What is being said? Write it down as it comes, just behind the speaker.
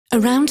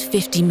Around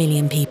 50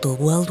 million people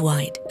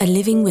worldwide are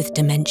living with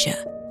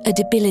dementia, a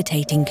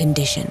debilitating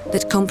condition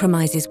that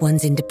compromises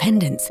one's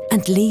independence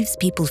and leaves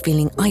people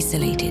feeling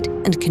isolated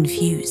and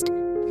confused.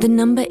 The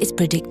number is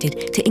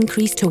predicted to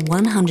increase to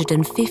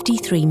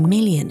 153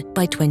 million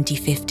by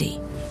 2050.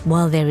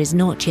 While there is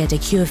not yet a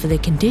cure for the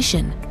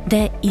condition,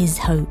 there is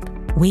hope.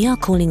 We are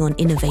calling on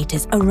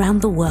innovators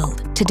around the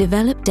world to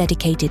develop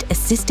dedicated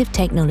assistive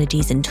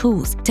technologies and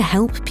tools to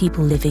help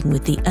people living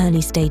with the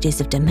early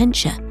stages of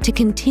dementia to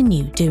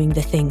continue doing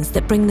the things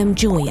that bring them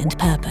joy and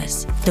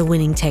purpose. The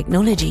winning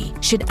technology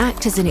should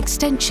act as an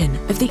extension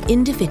of the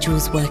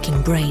individual's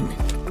working brain.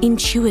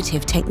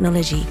 Intuitive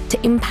technology to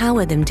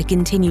empower them to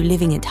continue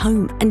living at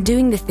home and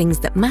doing the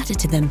things that matter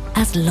to them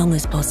as long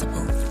as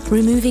possible.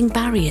 Removing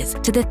barriers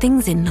to the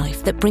things in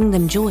life that bring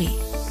them joy.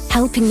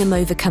 Helping them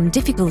overcome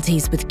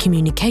difficulties with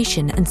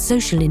communication and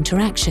social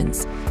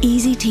interactions.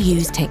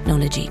 Easy-to-use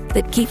technology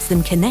that keeps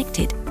them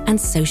connected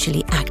and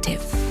socially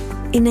active.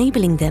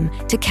 Enabling them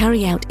to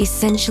carry out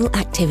essential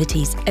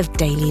activities of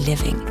daily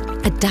living.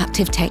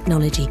 Adaptive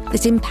technology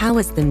that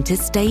empowers them to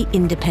stay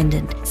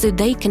independent so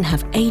they can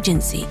have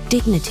agency,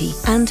 dignity,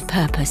 and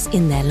purpose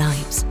in their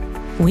lives.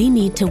 We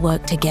need to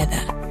work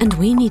together, and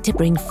we need to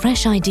bring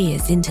fresh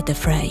ideas into the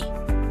fray.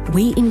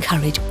 We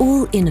encourage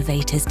all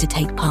innovators to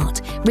take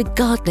part,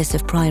 regardless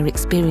of prior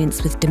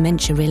experience with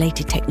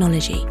dementia-related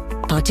technology.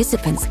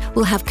 Participants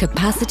will have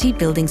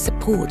capacity-building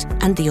support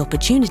and the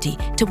opportunity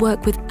to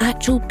work with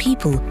actual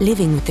people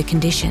living with the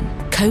condition,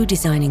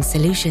 co-designing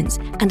solutions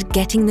and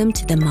getting them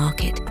to the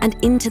market and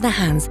into the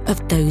hands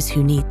of those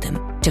who need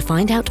them. To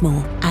find out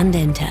more and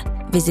enter,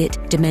 visit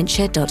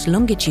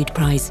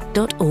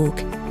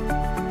dementia.longitudeprize.org.